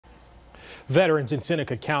Veterans in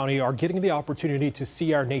Seneca County are getting the opportunity to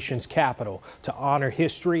see our nation's capital, to honor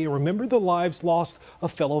history and remember the lives lost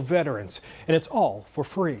of fellow veterans. And it's all for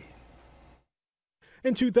free.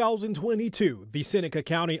 In 2022, the Seneca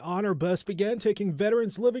County Honor Bus began taking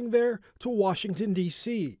veterans living there to Washington,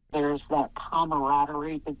 D.C. There's that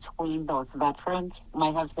camaraderie between those veterans.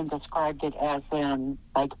 My husband described it as in,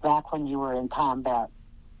 like, back when you were in combat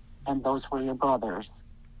and those were your brothers.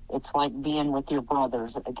 It's like being with your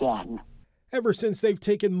brothers again. Ever since, they've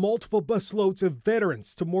taken multiple busloads of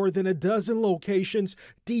veterans to more than a dozen locations,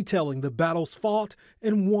 detailing the battles fought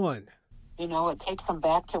and won. You know, it takes them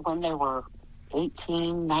back to when they were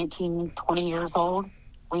 18, 19, 20 years old.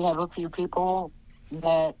 We have a few people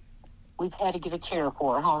that we've had to get a chair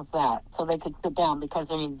for. How's that? So they could sit down because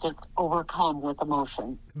they just overcome with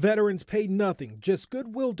emotion. Veterans pay nothing, just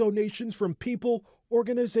goodwill donations from people,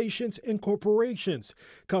 organizations, and corporations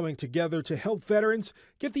coming together to help veterans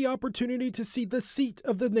get the opportunity to see the seat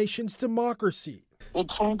of the nation's democracy. It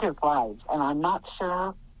changes lives, and I'm not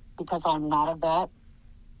sure, because I'm not a vet,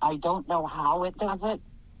 I don't know how it does it,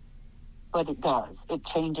 but it does. It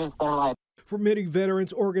changes their life. For many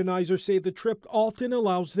veterans, organizers say the trip often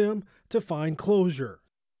allows them to find closure.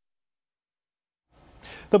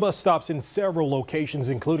 The bus stops in several locations,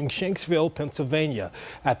 including Shanksville, Pennsylvania,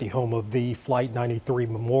 at the home of the Flight 93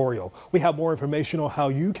 Memorial. We have more information on how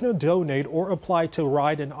you can donate or apply to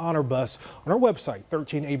ride an honor bus on our website,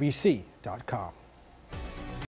 13abc.com.